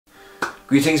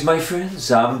Greetings my friends,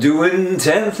 I'm doing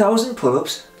 10,000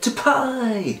 pull-ups to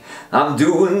pi. I'm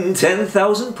doing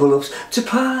 10,000 pull-ups to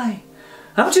pi.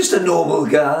 I'm just a normal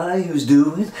guy who's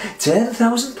doing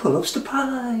 10,000 pull-ups to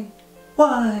pi.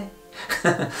 Why?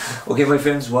 Okay my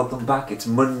friends, welcome back. It's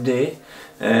Monday,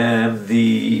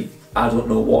 the I don't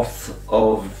know what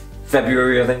of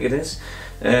February I think it is,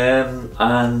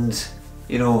 and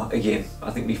you know, again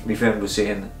I think my friend was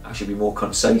saying I should be more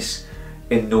concise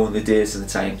in knowing the days and the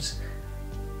times.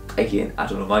 Again, I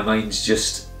don't know, my mind's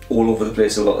just all over the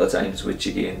place a lot of the times, which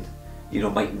again, you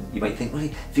know, you might think, well,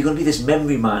 if you're going to be this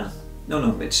memory man,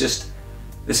 no, it's just,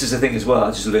 this is the thing as well, I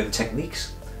just learn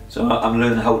techniques. So I'm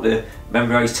learning how to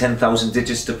memorise 10,000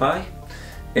 digits to pi,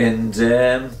 and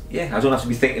yeah, I don't have to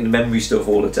be thinking memory stuff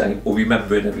all the time or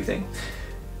remembering everything.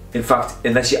 In fact,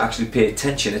 unless you actually pay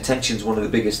attention, attention's one of the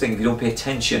biggest things. If you don't pay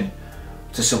attention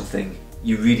to something,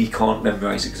 you really can't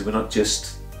memorise it, because we're not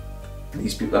just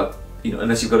these people that, you know,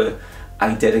 unless you've got a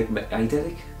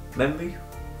eidetic memory,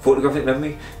 photographic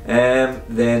memory,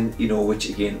 then, you know, which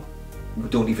again, we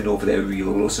don't even know if they're real,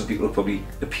 although some people will probably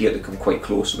appear to come quite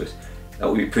close to it. That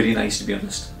would be pretty nice, to be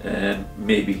honest,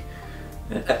 maybe.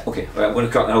 Okay, right, I'm going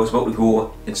to crack now. I was about to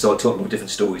go and start talking about different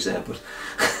stories there, but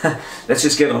let's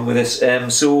just get on with this.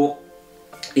 So,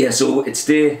 yeah, so it's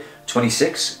day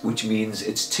 26, which means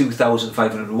it's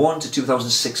 2,501 to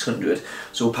 2,600,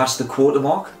 so past the quarter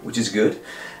mark, which is good.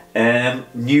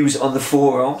 News on the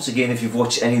forearms. Again, if you've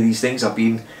watched any of these things, I've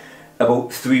been,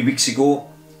 about 3 weeks ago,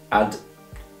 I'd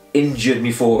injured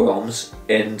my forearms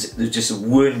and they just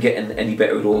weren't getting any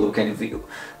better at all. They were kind of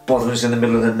bothering us in the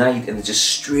middle of the night and they just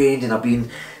strained, and I've been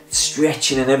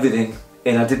stretching and everything,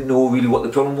 and I didn't know really what the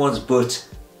problem was, but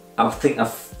I think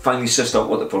I've finally sussed out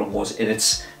what the problem was, and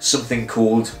it's something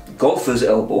called golfer's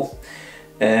elbow.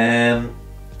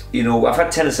 You know, I've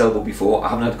had tennis elbow before, I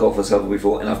haven't had golfer's elbow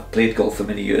before, and I've played golf for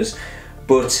many years.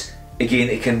 But again,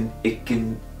 it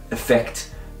can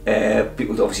affect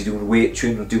people obviously doing weight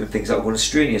training or doing things that are going to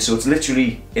strain you. So it's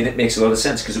literally, and it makes a lot of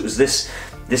sense, because it was this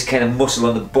kind of muscle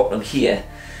on the bottom here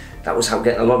that was how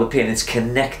getting a lot of pain. It's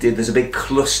connected, there's a big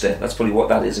cluster, that's probably what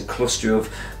that is, a cluster of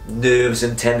nerves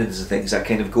and tendons and things that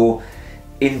kind of go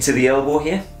into the elbow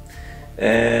here.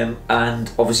 And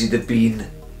obviously they've been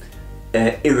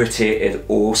irritated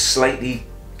or slightly,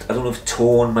 I don't know if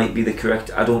torn might be the correct,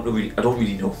 I don't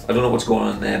really know. I don't know what's going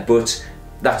on there, but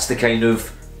that's the kind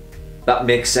of, that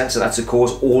makes sense, so that's the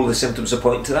cause. All the symptoms are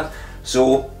pointing to that.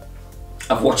 So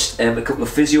I've watched a couple of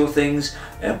physio things,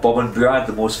 Bob and Brad,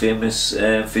 the most famous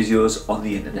physios on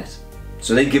the internet.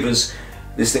 So they give us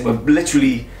this thing where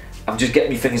literally I'm just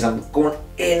getting my fingers, I'm going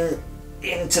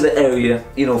into the area,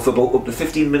 you know, for about up to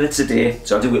 15 minutes a day.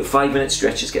 So I do it 5-minute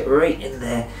stretches, get right in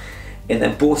there, and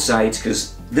then both sides,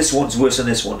 because this one's worse than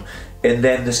this one. And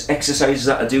then there's exercises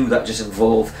that I do that just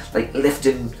involve like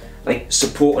lifting, like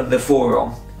supporting the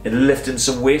forearm and lifting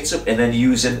some weights up, and then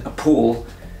using a pole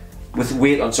with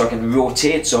weight on so I can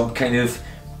rotate, so I'm kind of,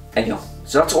 you know,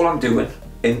 so that's all I'm doing.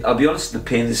 And I'll be honest, the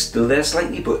pain is still there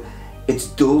slightly, but it's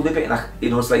dulled a bit, and you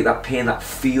know, it's like that pain that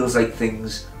feels like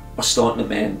things are starting to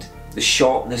mend. The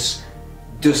sharpness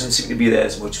doesn't seem to be there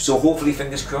as much, so hopefully,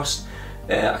 fingers crossed,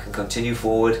 I can continue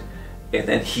forward and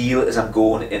then heal as I'm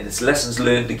going. And it's lessons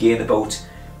learned again about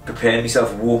preparing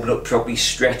myself, warming up properly,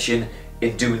 stretching,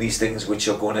 and doing these things which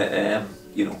are going to,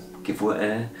 you know, give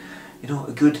you know,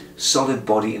 a good solid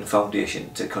body and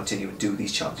foundation to continue and do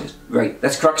these challenges. Right,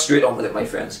 let's crack straight on with it, my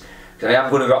friends. I am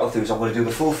going to rattle through, so I'm going to do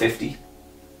the full 50,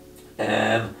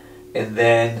 and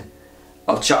then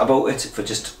I'll chat about it for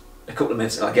just a couple of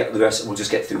minutes, and I'll get to the rest, and we'll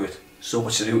just get through it. So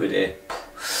much to do today.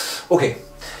 Okay,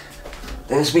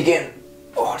 let's begin.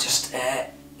 Oh, just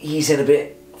ease in a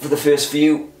bit for the first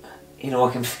few. You know,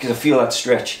 because I feel that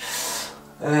stretch.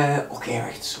 Okay,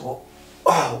 right. So,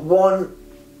 1,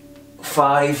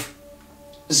 5,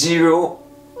 0,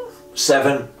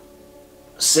 7,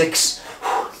 6,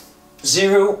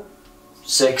 0,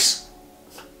 6,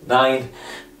 9,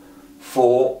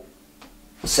 4,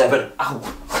 7.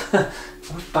 Ow!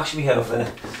 I'm bashing my head off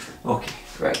there. Okay,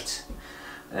 right.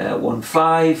 1,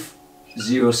 5,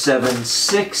 0, 7,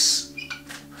 6,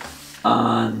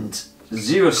 and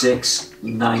 0, 6,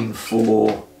 9,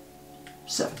 4,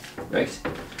 7. Right.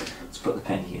 Let's put the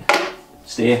pen here.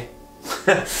 Stay.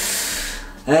 Right,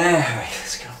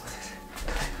 let's get on with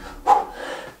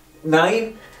it.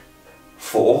 9,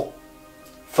 4,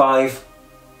 5,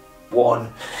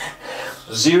 1,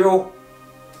 0,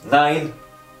 9,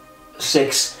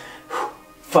 6,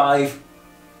 5,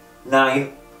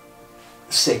 9,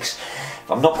 6.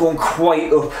 If I'm not going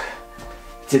quite up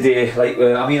today, like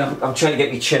I mean, I'm trying to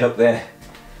get my chin up there.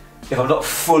 If I'm not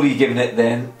fully giving it,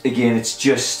 then again, it's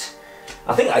just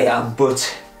I think I am,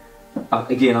 but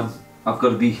again, I've got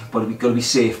to be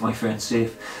safe, my friend,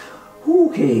 safe.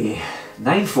 Okay,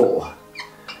 9-4,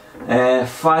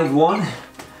 5-1,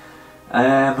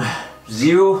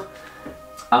 0,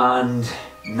 and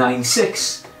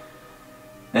 9-6,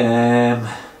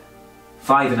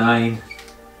 5-9,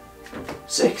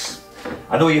 6.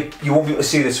 I know you won't be able to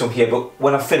see this from here, but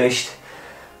when I've finished,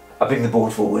 I bring the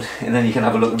board forward, and then you can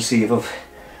have a look and see if I'm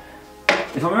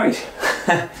right.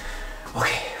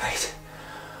 Okay, right.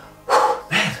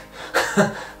 Man,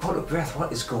 hold up breath.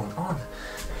 What is going on?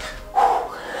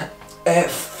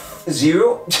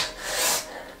 0,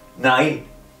 9,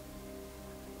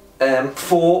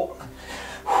 4,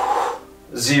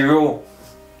 0,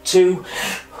 2,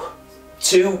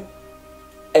 2,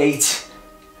 8.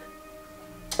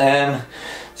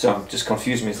 So I'm just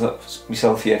confusing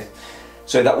myself here.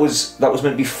 So that was meant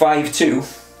to be 5-2,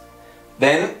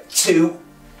 then 2,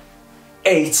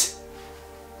 8,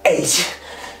 8.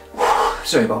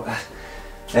 Sorry about that.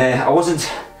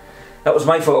 That was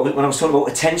my fault. When I was talking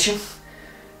about attention,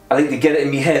 I think to get it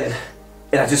in my head,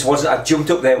 and I jumped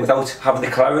up there without having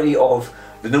the clarity of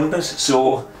the numbers.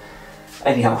 So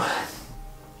anyhow,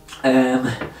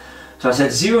 so I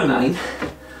said 0-9,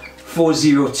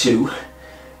 4-0-2,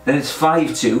 then it's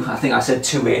 5-2, I think I said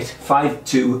 2-8,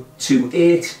 5-2,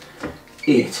 2-8,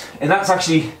 8. And that's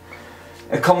actually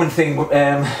a common thing,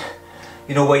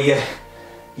 you know, where you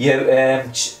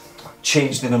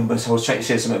change the numbers. I was trying to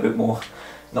say something a bit more,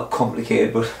 not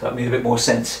complicated, but that made a bit more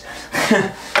sense.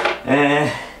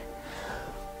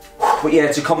 But yeah,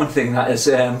 it's a common thing, that is,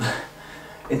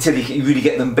 until you really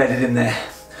get them bedded in there.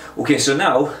 Okay, so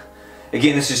now,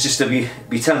 again, this is just to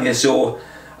be telling you, so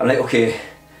I'm like, okay,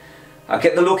 I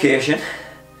get the location,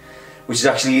 which is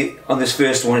actually, on this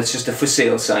first one, it's just a for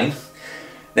sale sign.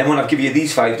 Then when I give you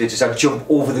these 5 digits, I jump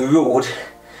over the road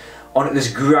onto this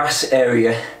grass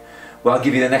area where I'll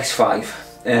give you the next 5.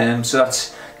 So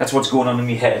that's what's going on in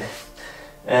my head.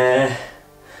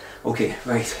 Okay,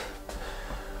 right.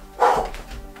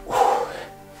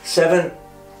 7,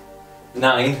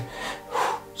 9,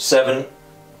 7,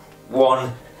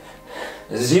 1,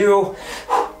 0,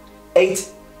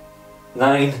 8,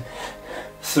 9,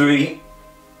 3,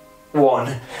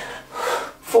 1,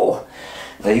 4.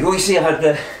 There you go. You see,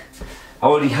 I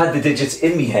already had the digits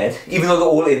in my head, even though they're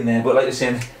all in there. But like I was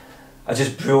saying, I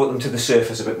just brought them to the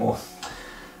surface a bit more.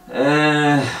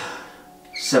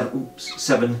 7,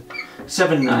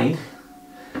 9.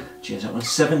 Change that one.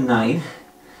 7, 9,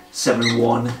 7,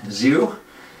 1, 0,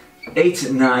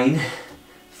 8, 9,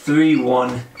 3,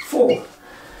 1, 4.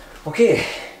 Okay.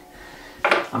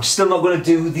 I'm still not going to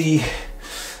do the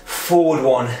forward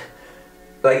one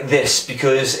like this,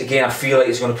 because again, I feel like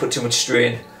it's going to put too much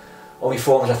strain on my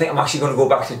forms. I think I'm actually going to go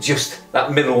back to just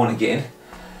that middle one again,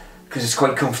 because it's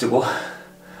quite comfortable.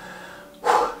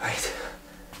 Right.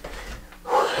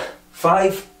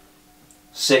 5,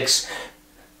 6,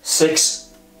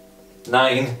 6,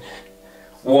 9,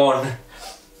 1,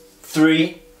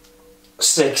 3,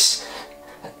 6,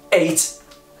 8,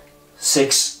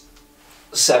 6,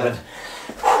 7.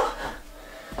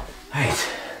 Right.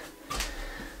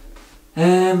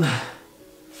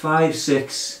 5,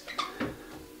 6,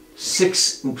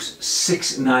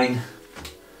 9,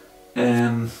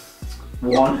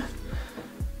 1,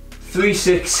 3,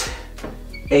 6,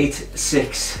 8,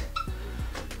 6,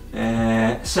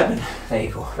 7. There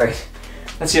you go. Right.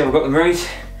 Let's see how we've got them right.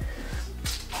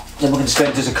 Then we're going to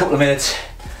spend just a couple of minutes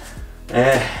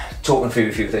talking through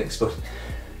a few things. But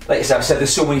like I said, I've said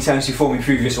this so many times before my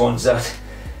previous ones that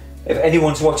if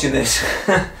anyone's watching this,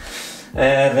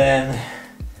 then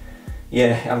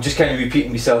yeah, I'm just kind of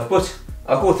repeating myself, but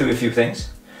I'll go through a few things.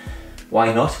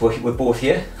 Why not? We're both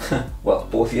here. Well,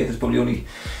 both here. There's probably only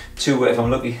 2 if I'm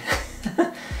lucky.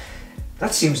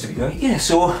 That seems to be right. Yeah.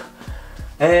 So,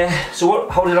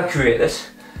 how did I create this?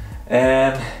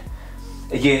 Again,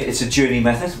 it's a journey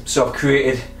method. So I've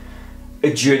created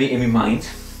a journey in my mind,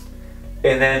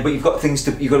 and then you've got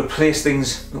to place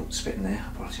things. Oh, spit in there.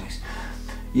 I apologise.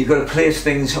 You've got to place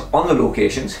things on the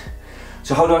locations.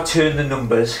 So how do I turn the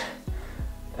numbers?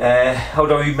 How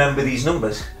do I remember these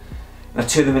numbers? And I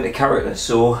turn them into characters.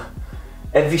 So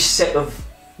every set of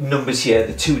numbers here,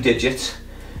 the 2 digits,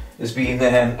 has been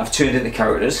I've turned into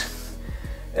characters.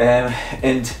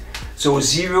 And so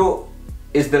 0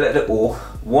 is the letter O,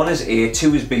 1 is A,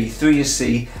 2 is B, 3 is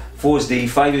C, 4 is D,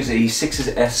 5 is E, 6 is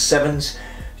S, 7 is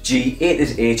G, 8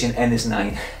 is H, and N is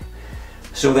 9.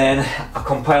 So then I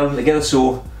compile them together.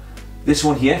 So this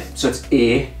one here, so it's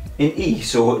A in E,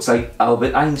 so it's like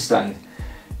Albert Einstein.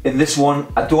 In this one,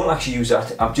 I don't actually use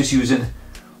that, I'm just using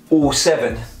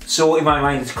 07. So in my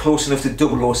mind, it's close enough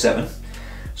to 007.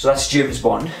 So that's James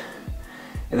Bond.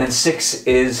 And then 6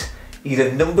 is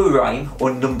either number rhyme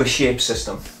or number shape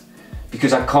system,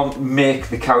 because I can't make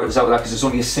the characters out of that because it's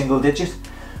only a single digit.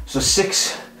 So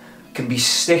 6 can be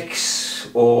sticks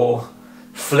or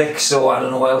flicks, or I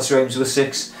don't know what else rhymes with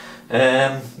 6.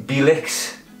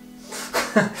 Belicks.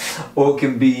 Or it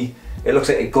can be, it looks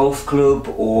like a golf club,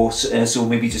 or so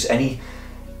maybe just any.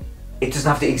 It doesn't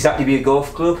have to exactly be a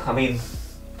golf club. I mean,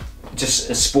 just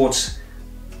a sports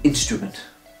instrument,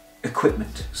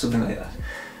 equipment, something like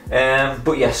that.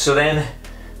 But yeah, so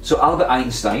Albert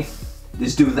Einstein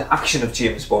is doing the action of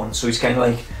James Bond. So he's kind of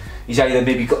like, he's either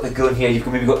maybe got the gun here, you've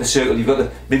maybe got the circle,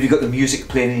 maybe you've got the music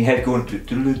playing in your head going do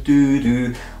do do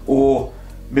do, or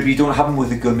maybe you don't have him with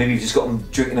the gun. Maybe you've just got him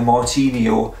drinking a martini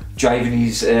or driving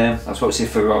his. I was about to say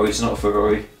Ferrari. It's not a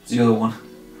Ferrari. It's the other one.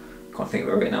 Can't think of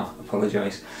it right now.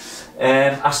 Apologise.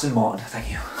 Aston Martin.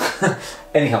 Thank you.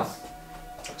 Anyhow,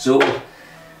 so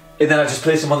and then I just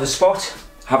place them on the spot,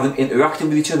 have them interacting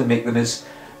with each other, make them as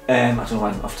I don't know why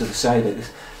I'm off to the side like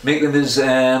this. Make them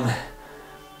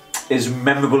as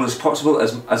memorable as possible,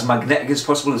 as magnetic as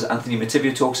possible, as Anthony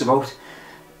Mativia talks about.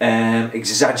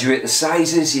 Exaggerate the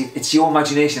sizes. It's your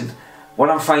imagination. What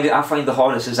I find the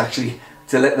hardest is actually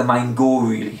to let the mind go,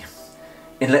 really,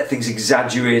 and let things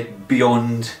exaggerate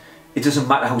beyond. It doesn't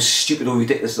matter how stupid or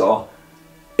ridiculous they are.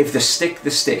 If they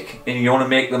stick, and you want to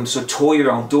make them so toy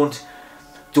around. Don't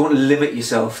limit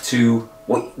yourself to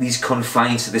what these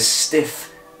confines to this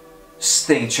stiff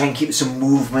thing. Try and keep some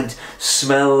movement,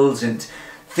 smells, and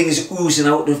things oozing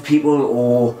out of people,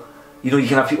 or you know, you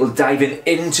can have people diving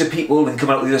into people and come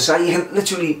out the other side. You can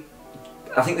literally,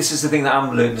 I think this is the thing that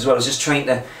I'm learning as well, is just trying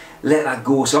to let that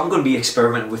go. So I'm going to be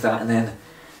experimenting with that, and then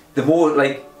the more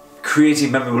like creative,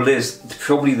 memorable it is,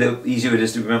 probably the easier it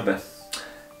is to remember.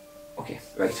 Okay,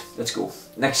 right, let's go.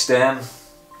 Next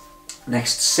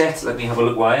set, let me have a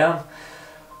look where I am.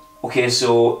 Okay,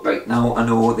 so right now I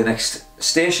know the next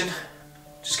station.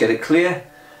 Just get it clear.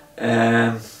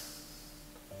 Yeah,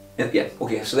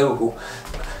 okay, so there we go.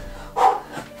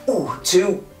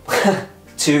 2,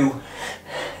 2,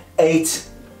 8,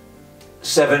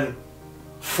 7,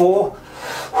 4,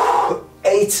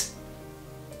 8,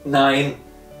 9,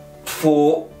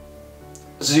 4,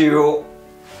 0,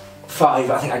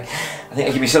 5. I think I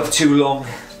give myself too long.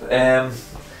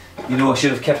 You know, I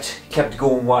should have kept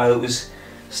going while it was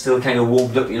still kind of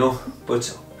warmed up, you know.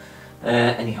 But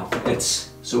anyhow, it's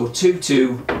so 2,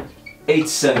 2, 8,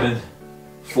 7,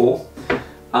 4,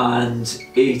 and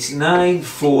 8, 9,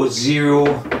 4,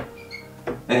 0,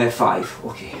 5.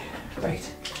 Okay,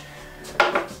 right.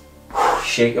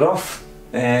 Shake it off.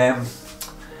 I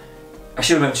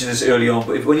should have mentioned this early on,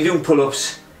 but when you're doing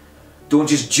pull-ups, don't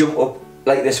just jump up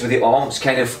like this with your arms.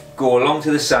 Kind of go along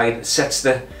to the side. It sets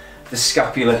the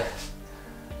scapula.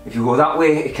 If you go that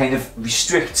way, it kind of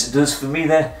restricts. It does for me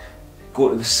there. Go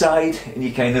to the side, and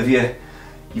you kind of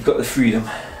you've got the freedom.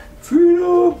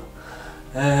 Freedom.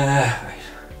 Right.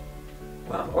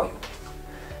 Well,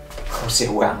 I'll say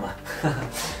wham.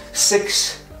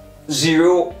 6,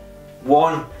 0,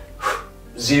 1,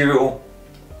 0,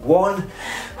 1,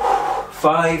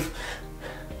 5,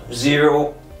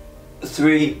 0,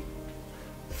 3,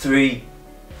 3,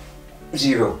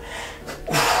 0.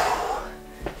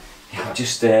 Yeah, I'm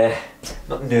just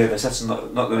not nervous. That's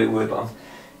not the right word, but I'm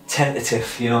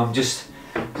tentative. You know, I'm just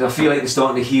because I feel like they're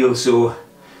starting to heal. So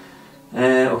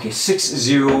okay, 6,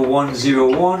 0, 1,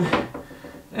 0, 1.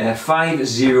 5,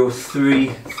 0, 3,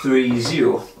 3,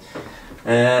 0.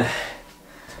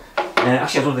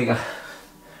 Actually, I don't think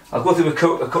I'll go through a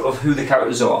couple of who the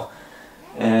characters are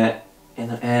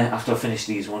after I finish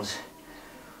these ones.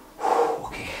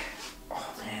 Okay.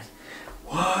 Oh man,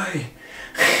 why?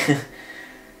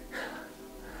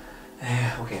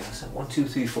 Okay, that's 1, 2,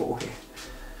 3, 4. Okay,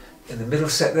 in the middle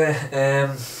set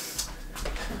there.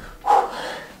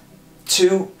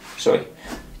 2. Sorry.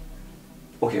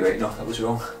 Okay, wait, no, that was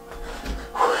wrong.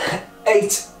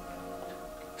 8,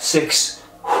 6,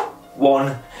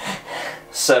 1,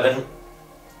 7,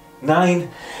 9,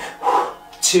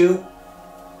 2,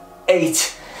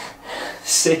 8,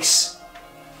 6,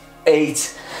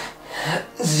 8,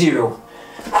 0.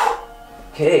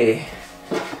 Okay.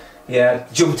 Yeah,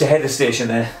 jumped ahead of the station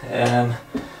there.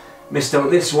 Missed out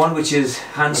this one, which is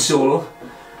Han Solo,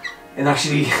 and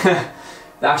actually.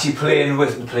 They're actually playing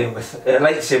with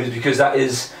lightsabers, because that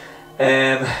is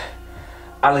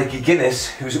Alec Guinness,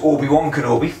 who's Obi-Wan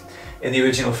Kenobi in the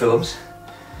original films.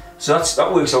 So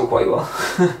that works out quite well.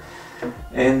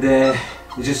 And they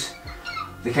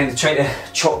kind of try to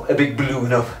chop a big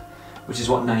balloon up, which is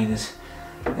what 9 is.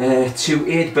 2,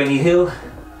 8, Benny Hill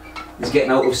is getting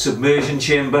out of submersion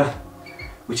chamber,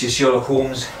 which is Sherlock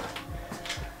Holmes.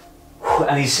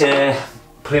 and he's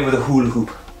playing with a hula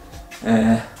hoop.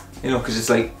 You know, because it's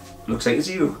like, looks like a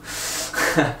 0.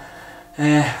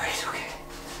 Right, okay.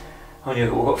 We've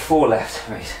got 4 left,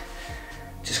 right.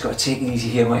 Just got to take it easy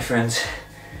here, my friends.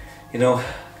 You know,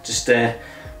 just I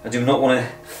do not want to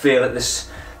fail at this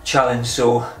challenge,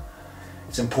 so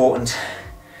it's important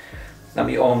that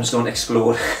my arms don't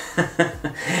explode.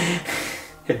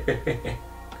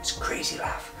 It's a crazy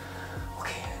laugh.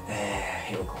 Okay,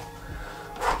 here we go.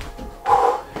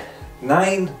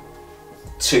 9,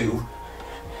 2,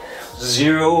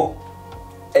 0,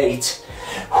 8,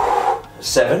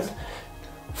 7,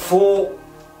 4,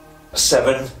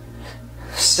 7,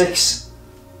 6,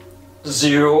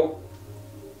 0,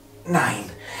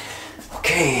 9.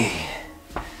 Okay.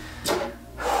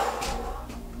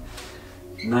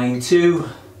 9, 2,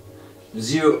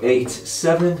 0, 8,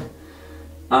 7,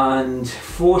 and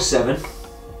 4, 7,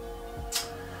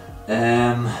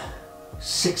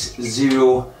 6,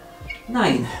 0,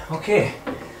 9. Okay.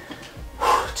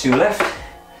 2 left.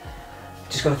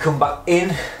 Just gonna come back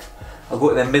in. I'll go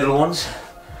to the middle ones.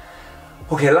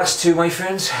 Okay, last 2, my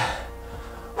friends.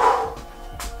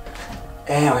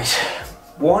 Anyways,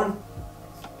 1,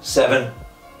 7,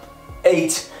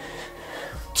 8,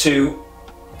 2,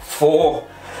 4,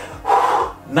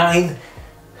 9,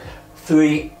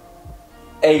 3,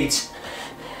 8,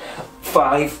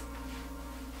 5,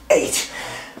 8.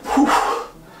 Whew.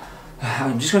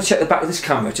 I'm just going to check the back of this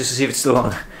camera just to see if it's still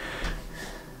on.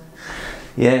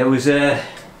 Yeah, it was, I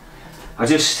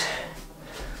just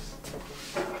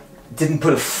didn't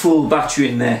put a full battery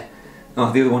in there.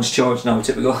 Oh, the other one's charged now,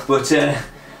 typical, but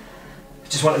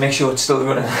just want to make sure it's still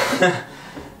running.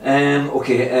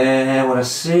 Okay, what I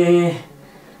say?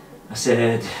 I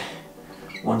said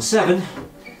 1, 7,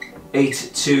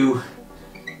 8, 2,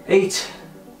 8,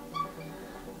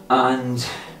 and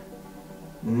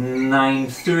 9,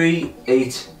 3,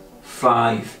 8,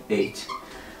 5, 8.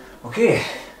 Okay,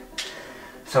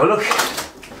 let's have a look.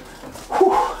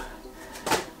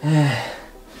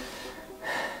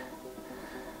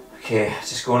 Okay,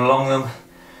 just going along them,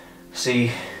 see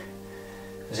if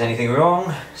there's anything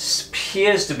wrong.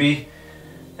 Appears to be,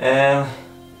 well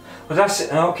that's,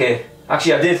 okay,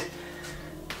 actually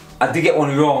I did get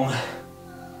one wrong,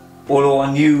 although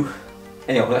I knew,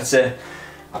 anyway, that's I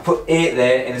put 8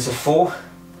 there and it's a 4,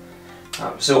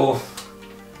 so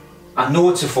I know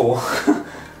it's a 4,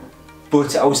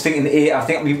 but I was thinking 8, I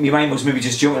think my mind was maybe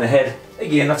just jumping ahead.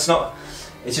 Again, that's not,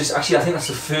 it's just, actually I think that's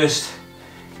the first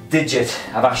digit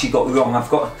I've actually got wrong. I've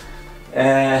got,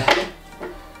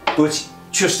 but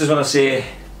just as when I say,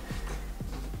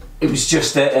 it was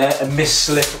just a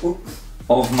misslip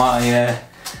of my,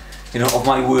 you know, of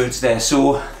my words there.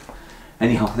 So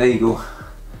anyhow, there you go,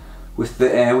 with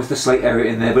the slight error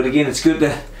in there. But again, it's good to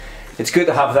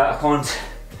have that. I can't.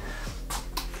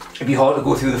 It'd be hard to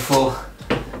go through the full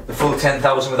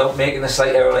 10,000 without making a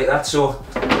slight error like that. So,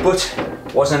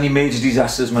 but wasn't any major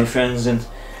disasters, my friends. And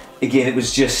again, it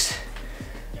was just,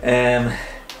 yeah.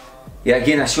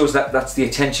 Again, that shows that's the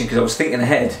attention, because I was thinking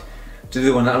ahead to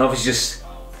the one, and obviously just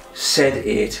said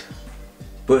 8,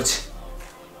 but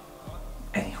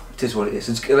anyhow, it is what it is.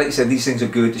 It's, like you said, these things are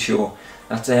good to show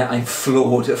that I'm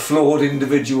flawed, a flawed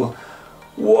individual.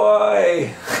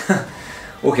 Why?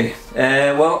 Okay,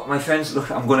 well, my friends,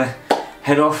 look, I'm gonna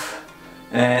head off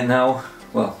now.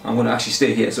 Well, I'm gonna actually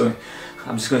stay here, so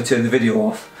I'm just gonna turn the video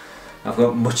off. I've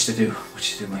got much to do,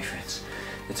 my friends.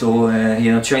 It's all,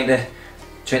 you know, trying to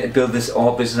build this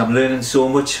art business. I'm learning so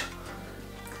much,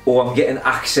 or I'm getting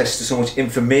access to so much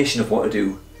information of what to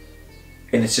do,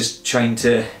 and it's just trying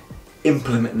to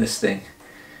implement this thing,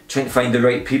 trying to find the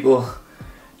right people,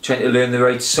 trying to learn the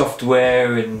right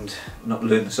software, and not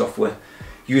learn the software,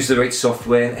 use the right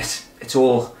software. It's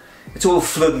all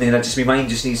flooding in. My mind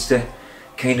just needs to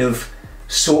kind of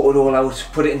sort it all out,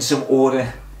 put it in some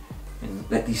order, and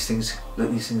let these things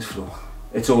flow.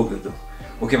 It's all good though.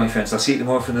 Okay, my friends, I'll see you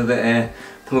tomorrow for another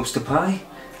pull-ups to pi,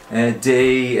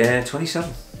 day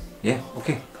 27. Yeah,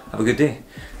 okay, have a good day.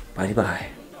 Bye bye.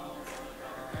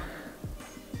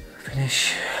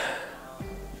 Finish.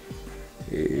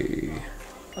 Hey,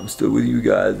 I'm still with you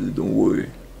guys, don't worry.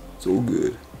 It's all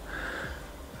good.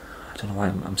 I don't know why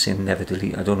I'm saying never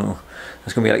delete. I don't know.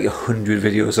 There's gonna be like 100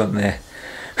 videos on there.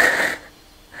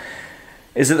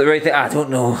 Is it the right thing? I don't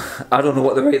know. I don't know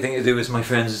what the right thing to do is, my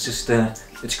friends. It's just,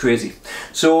 it's crazy.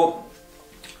 So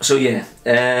yeah.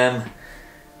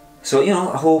 So, you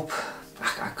know, I hope,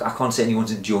 I can't say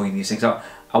anyone's enjoying these things.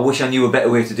 I wish I knew a better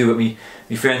way to do it.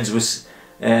 My friends was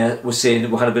saying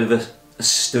that we had a bit of a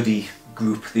study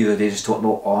group the other day, just talking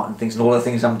about art and things, and all the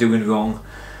things I'm doing wrong,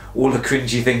 all the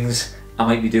cringy things I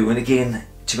might be doing. Again,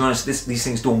 to be honest, these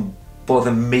things don't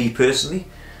bother me personally,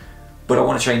 but I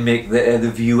want to try and make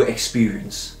the viewer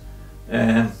experience,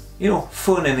 you know,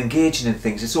 fun and engaging in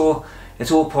things. It's all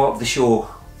part of the show,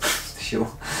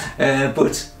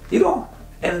 but you know,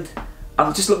 and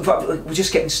I'm just looking for, we're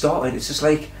just getting started. It's just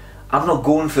like, I'm not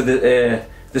going for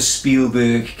the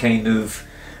Spielberg kind of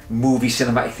movie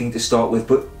cinematic thing to start with,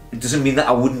 but it doesn't mean that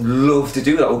I wouldn't love to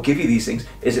do that or give you these things.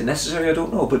 Is it necessary? I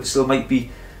don't know, but it still might be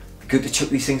good to chuck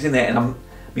these things in there. And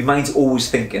my mind's always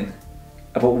thinking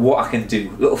about what I can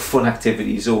do, little fun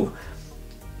activities, or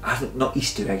not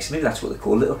Easter eggs, maybe that's what they're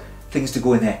called, little things to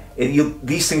go in there. And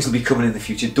these things will be coming in the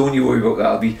future. Don't you worry about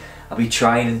that. I'll be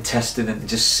trying and testing and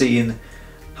just seeing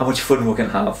how much fun we can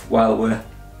have while we're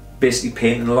basically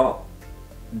painting a lot,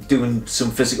 doing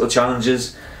some physical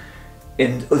challenges,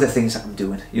 and other things that I'm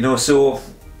doing. You know, so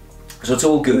it's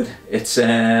all good. It's you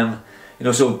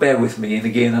know, so bear with me. And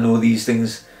again, I know these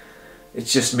things,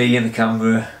 it's just me and the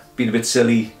camera being a bit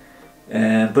silly,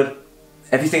 but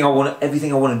everything I want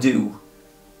to do,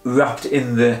 wrapped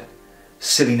in the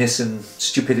silliness and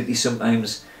stupidity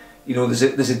sometimes, you know,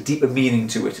 there's a deeper meaning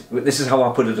to it. This is how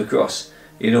I put it across,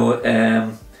 you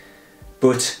know.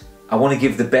 But I want to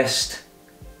give the best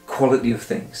quality of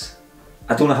things.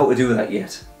 I don't know how to do that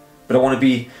yet, but I want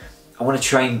to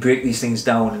try and break these things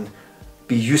down and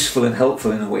be useful and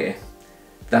helpful in a way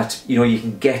that, you know, you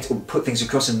can get or put things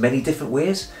across in many different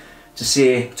ways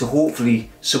to hopefully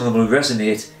some of them will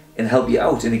resonate and help you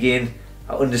out. And again,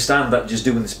 I understand that just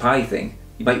doing this pie thing,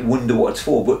 you might wonder what it's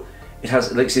for, but it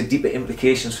has, like I said, deeper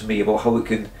implications for me about how it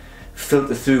can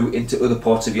filter through into other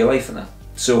parts of your life and that.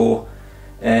 So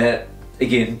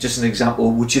again, just an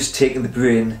example, we're just taking the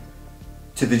brain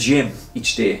to the gym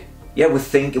each day. Yeah, we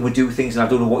think and we do things, and I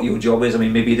don't know what your job is. I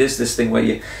mean, maybe it is this thing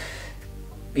where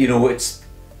you know, it's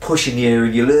pushing you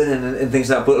and you're learning and things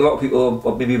like that, but a lot of people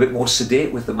are maybe a bit more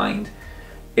sedate with the mind,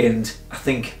 and I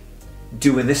think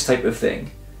doing this type of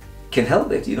thing can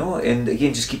help it, you know. And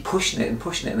again, just keep pushing it and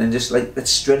pushing it, and then just like, let's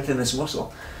strengthen this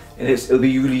muscle, and it'll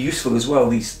be really useful as well,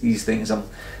 these things. I'm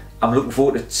looking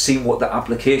forward to seeing what the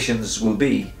applications will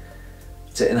be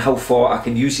and how far I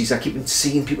can use these. I keep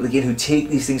seeing people again who take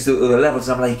these things to other levels,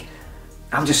 and I'm like,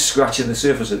 I'm just scratching the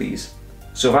surface of these.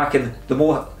 So if I can, the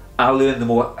more I learn, the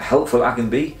more helpful I can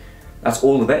be. That's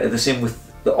all the better. The same with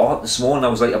the art this morning. I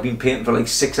was like, I've been painting for like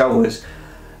 6 hours,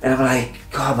 and I'm like,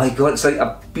 God, my God, it's like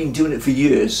I've been doing it for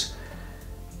years,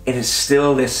 and it's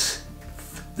still this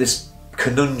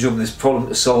conundrum, this problem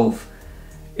to solve,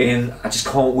 and I just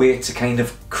can't wait to kind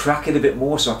of crack it a bit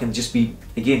more so I can just be,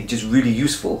 again, just really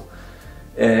useful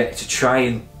to try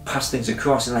and pass things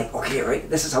across, and like, okay, right,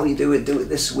 this is how you do it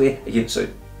this way. Again, so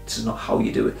this is not how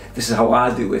you do it, this is how I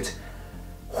do it.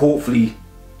 Hopefully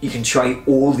you can try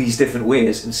all these different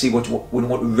ways and see what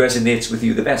resonates with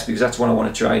you the best, because that's what I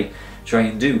want to try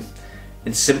and do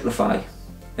and simplify.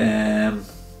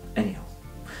 Anyhow,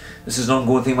 this is an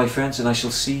ongoing thing, my friends, and I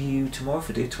shall see you tomorrow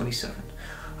for day 27.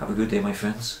 Have a good day, my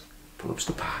friends. Pull ups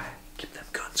to pie. Keep them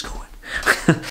guns going.